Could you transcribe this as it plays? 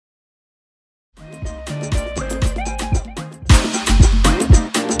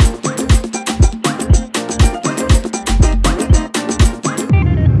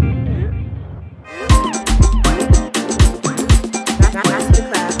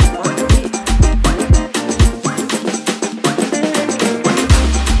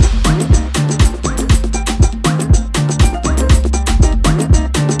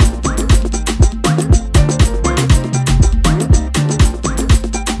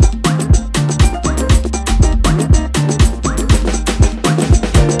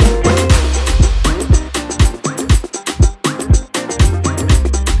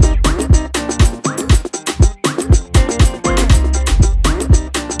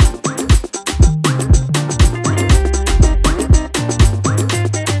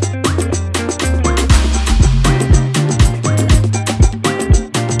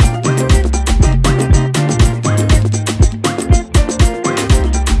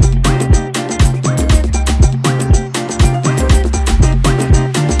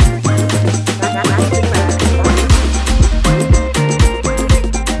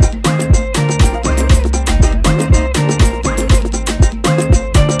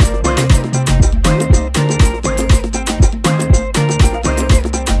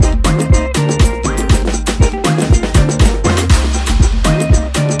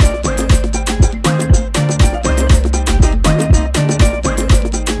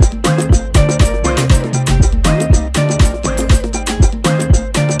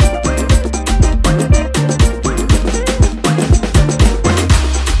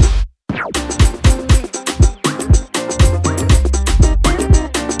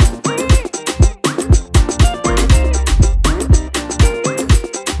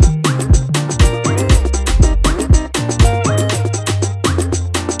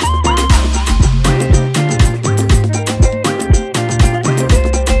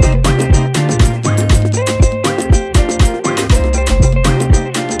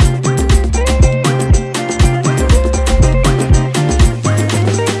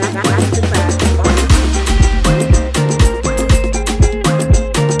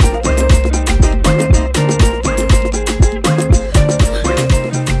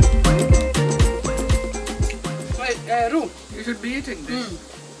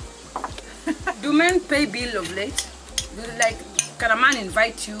bill of late? Like, can a man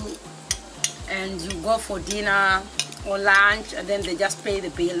invite you and you go for dinner or lunch and then they just pay the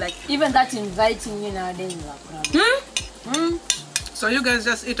bill? Like, even that inviting you nowadays is a problem. So you guys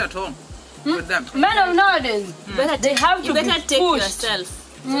just eat at home with them? Men of nowadays, they have to You better be take pushed.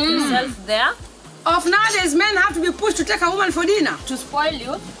 yourself. Take yourself there. of nowadays, men have to be pushed to take a woman for dinner. To spoil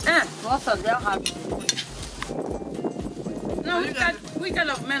you, most of them have to. No, which kind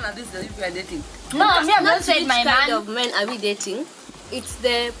of men are these that you are dating? No, I'm Not not saying which my kind man. of men are we dating. It's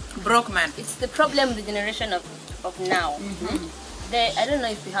the Broke man. problem with the generation of now. I don't know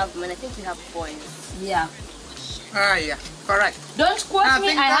if we have men. I think we have boys. Yeah. Ah, yeah, correct. Don't quote I me.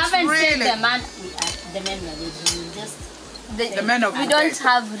 think I that's haven't really- said the man. The men are dating. Just The men of We today.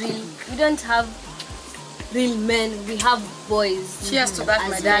 don't have real men. We have boys. Cheers to that, As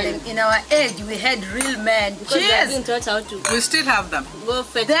my men. darling. In our age, we had real men. Because we have been Cheers! taught how to We still have them. go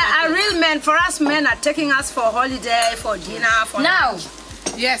fetch. There are package. real men. For us, men are taking us for holiday, for dinner, for now.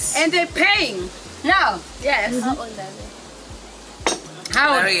 Yes. and they're paying. Now. Yes. How old are they?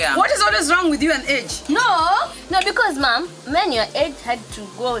 How? Very young. What is always wrong with you and age? No, because ma'am, men your age had to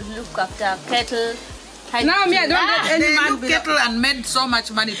go look after cattle. Now, me, I don't get any They man look below. kettle and made so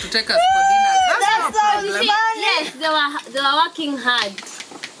much money to take us for dinner. That's no problem. Yes, they were working hard.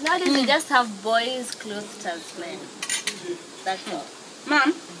 Nowadays they just have boys clothed as men. That's all.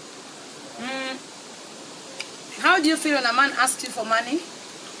 Mom, how do you feel when a man asks you for money?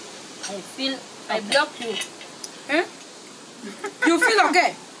 I blocked you. Eh? You feel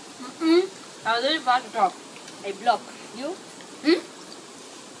okay? I was really bad to talk. I block you.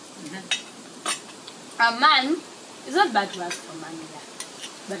 A man is not bad to ask for money,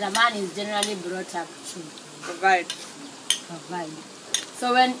 but a man is generally brought up to Provide. provide.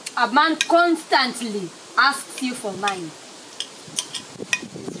 So when a man constantly asks you for money,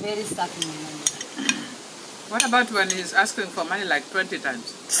 it's very stuck in your mind. What about when he's asking for money like 20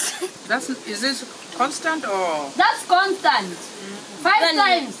 times? Is this constant or? That's constant. 5 Then-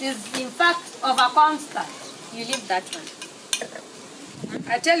 times is in fact over constant. You leave that one.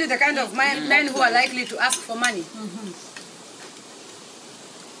 I tell you the kind of men who are likely to ask for money.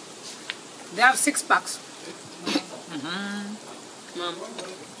 They have 6 packs. Mom.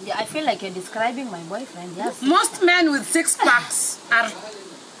 Yeah, I feel like you're describing my boyfriend. Yes. Most men with 6 packs are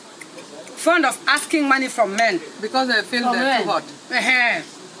fond of asking money from men. Because they feel From they're too when? hot.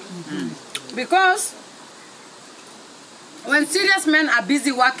 Because when serious men are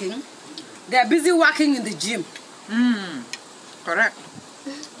busy working, they are busy working in the gym. Correct.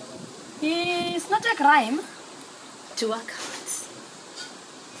 It's not a crime. To work out.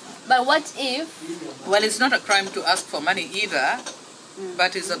 But what if Well, it's not a crime to ask for money either,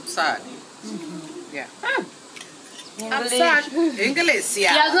 but it's absurd. Yeah. Absurd. English, Yes,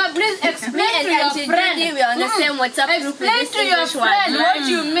 yeah. no, please me explain and to your Auntie friend. Judy, we are on the same WhatsApp group with Explain this to your English friend word. what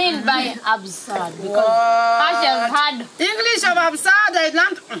you mean by absurd. Because I have had. English of absurd, I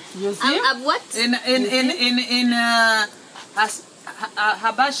learned. You see? What?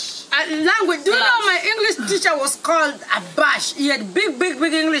 Habash. Language. Do you know my English teacher was called Abash? He had big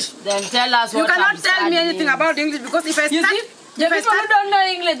English. Then tell us You what cannot absurd tell me anything means. about English because if I You start, see? The if I people who start, don't know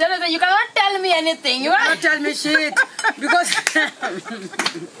English, they don't say, you cannot tell me anything. you cannot tell me shit because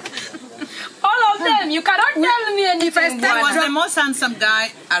All of them, you cannot tell me anything. if I He start, was the most handsome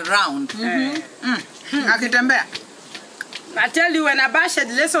guy around. Akitembea. I tell you when Abash had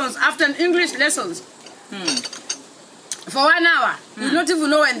lessons after English lessons for 1 hour, you don't even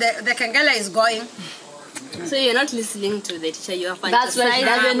know when the Kengele is going. So you're not listening to the teacher, you are That's why she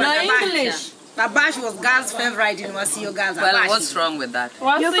doesn't know Abash. English. Abash was girls' favorite in Wasio girls. Well, Abash. what's wrong with that?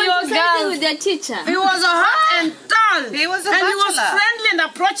 What's You're your fantasizing girl? with your teacher. He was a hot and tall. He was a and he was bachelor. friendly and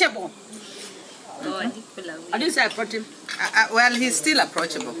approachable. Oh, people are I weird. didn't say I approached him. Well, he's still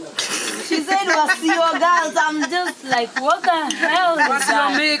approachable. She said, "Was your girls?" I'm just like, what the hell is Wasio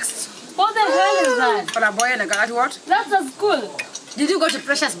that? mixed. What the hell is that? For a boy and a girl. What? That's a school. Did you go to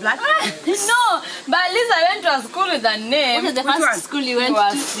Precious Blood? No, but at least I went to a school with a name. What is the Which first one? school you went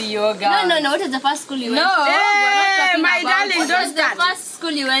Was to? your girl? No. What is the first school you went No, to? we're not Hey, talking my about darling, What don't was the start. first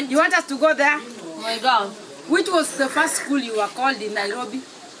school you went You want us to go there? my girl. Which was the first school you were called in Nairobi?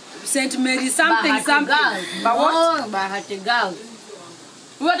 St. Mary something. But what? Oh, Bahati girls.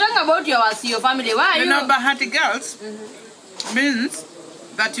 We were talking about your family. Why are You you? know, Bahati girls means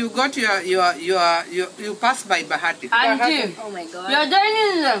that you got you pass by Bahati. Auntie, Oh my god. you're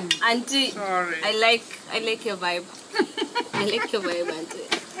joining them. Auntie, Sorry. I like your vibe. I like your vibe, Auntie.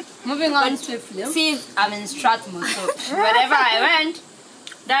 Moving on swiftly. See, I'm in Strathmore, so wherever I went,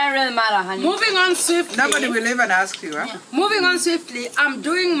 doesn't really matter, honey. Moving on swiftly. Nobody will even ask you, huh? Moving on swiftly. I'm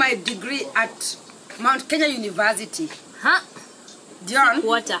doing my degree at Mount Kenya University. Huh? Dion?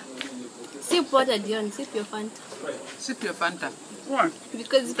 Water. Sip water, Dion. Sip your Fanta. Sip your Fanta. What?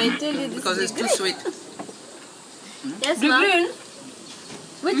 Because if I tell you this Because it's too degree- sweet. Yes, The ma'am.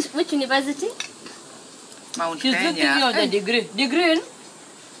 green. Which university? Mount She's looking Kenya. at the degree. The green.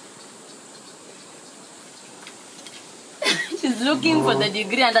 She's looking for the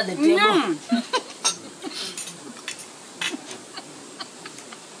degree under the table. Mm.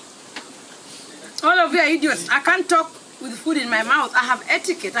 All of you are idiots. I can't talk with food in my mouth. I have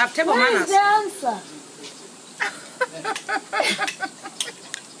etiquette. I have table What manners. is the answer?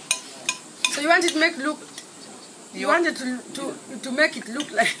 So you want it to make look. You wanted to make it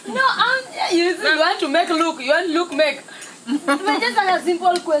look like. No, you want to make look. You want look make. But just a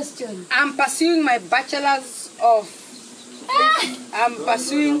simple question. I'm pursuing my bachelor's of. I'm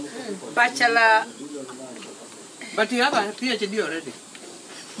pursuing bachelor. But you have a PhD already.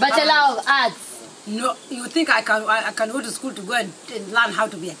 Bachelor of Arts. No, you think I can go to school to go and learn how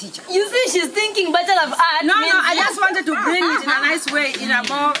to be a teacher? You see, she's thinking Bachelor of Arts. No, means I just wanted to bring it in a nice way. In a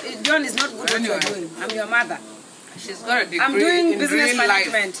more, John is not good at what you're Anyway. doing. I'm your mother. She's got a degree I'm doing in business real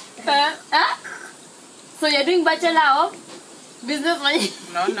management. Huh? So you're doing Bachelor of Business Management.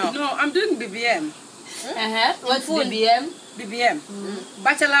 Life. No. No, I'm doing BBM. What's BBM? BBM.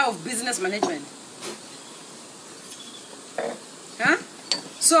 Bachelor of Business Management. Huh?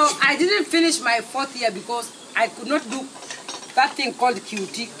 So I didn't finish my 4th year because I could not do that thing called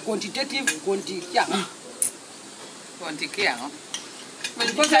QT, quantitative Quantikia, huh?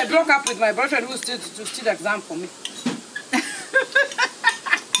 because I broke up with my boyfriend who stood exam for me.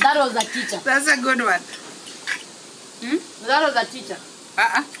 That was a teacher. That's a good one. That was a teacher.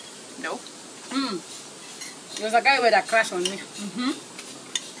 No. There was a guy who had a crush on me.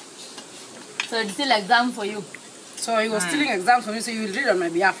 So it's still exam for you. So he was stealing exams for me, so he will read on my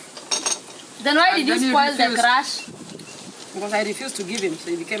behalf. Then why And did you then you spoil the refused. crush? Because I refused to give him, so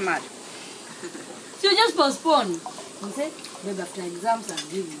he became mad. So you just postpone. You say, babe, after exams I'm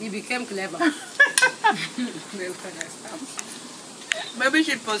giving. He became clever. Maybe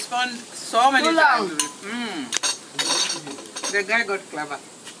she postponed so many Too long. times. The guy got clever.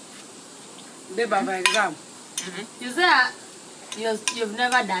 Babe, after exam. You say you've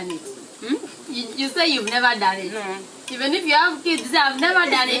never done it. You say you've never done it. No, Even if you have kids, you say I've never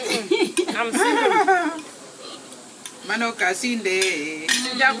done it. I'm single. Mano kasinde.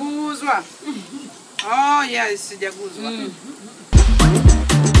 Sijaguzwa. Oh yes, sijaguzwa.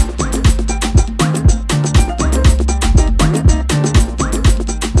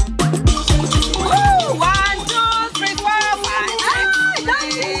 Woo! 1, 2, 3, 4, 5,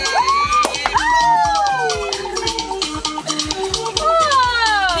 6.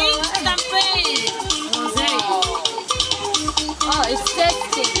 Oh, it's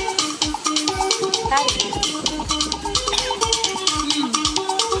tasty.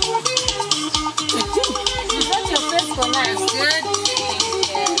 You got your face for nice.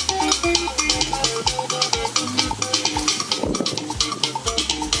 Good.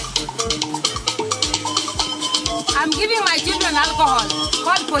 I'm giving my children alcohol.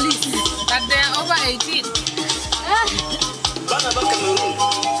 Call police. But they're over 18.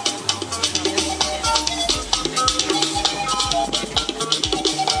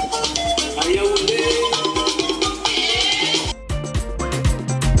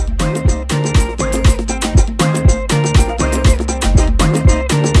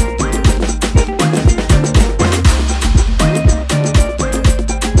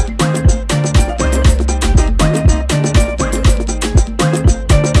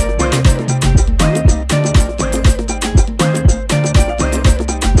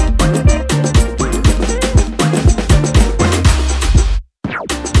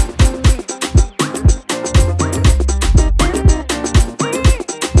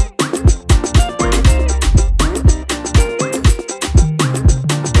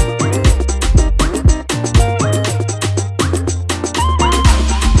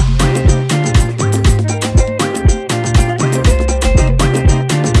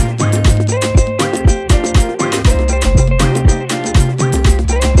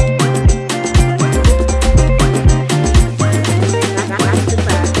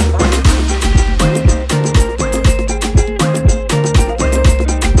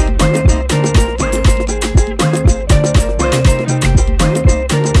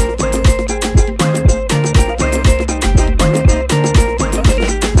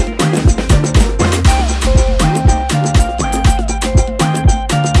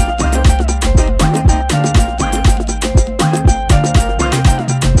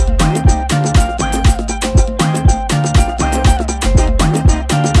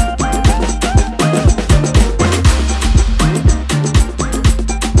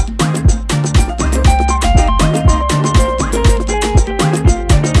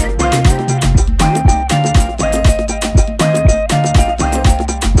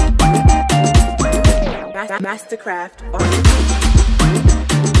 Craft on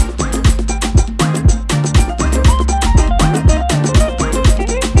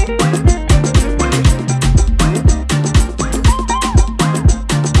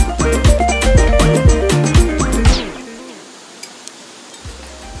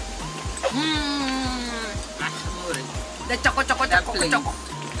The choco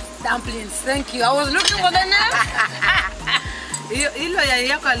Dumplings. dumplings. Thank you. I was looking for the name. Hilo ya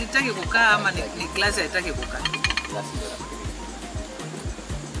yako alitaki kukaa ama ni glasi haitaki kukaa?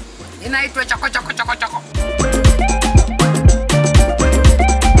 Inaitwa choco.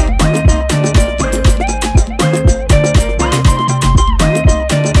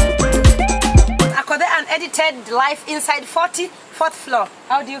 Akothee unedited life inside 40, 4th floor.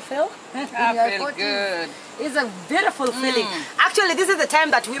 How do you feel? I feel good. It's a beautiful feeling. Actually, this is the time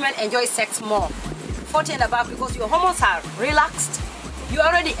that women enjoy sex more. 40 and above, because your hormones are relaxed. You're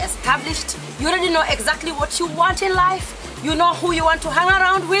already established. You already know exactly what you want in life. You know who you want to hang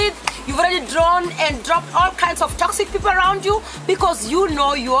around with. You've already drawn and dropped all kinds of toxic people around you because you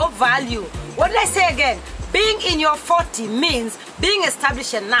know your value. What did I say again? Being in your 40 means being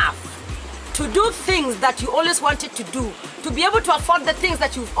established enough to do things that you always wanted to do, to be able to afford the things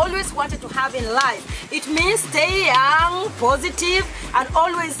that you've always wanted to have in life. It means stay young, positive, and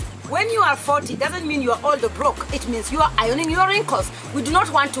always, when you are 40, doesn't mean you are old or broke. It means you are ironing your wrinkles. We do not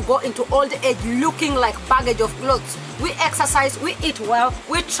want to go into old age looking like baggage of clothes. We exercise, we eat well,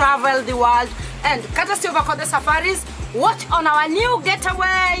 we travel the world, and courtesy of Akothee Safaris, watch on our new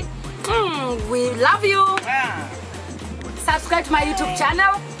getaway. We love you. Subscribe to my YouTube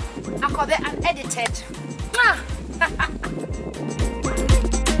channel, Akothee Unedited.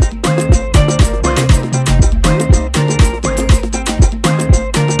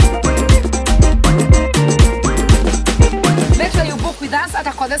 Make sure you book with us at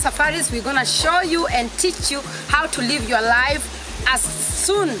Akothee Safaris. We're gonna show you and teach you how to live your life as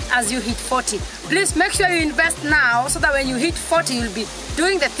soon as you hit 40. Please make sure you invest now so that when you hit 40, you'll be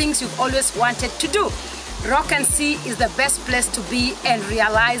doing the things you've always wanted to do. Rock and Sea is the best place to be and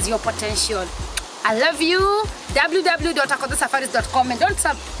realize your potential. I love you. www.akotheesafaris.com, and don't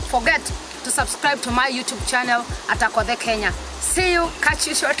forget to subscribe to my YouTube channel at Akothee Kenya. See you. Catch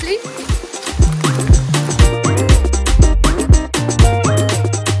you shortly.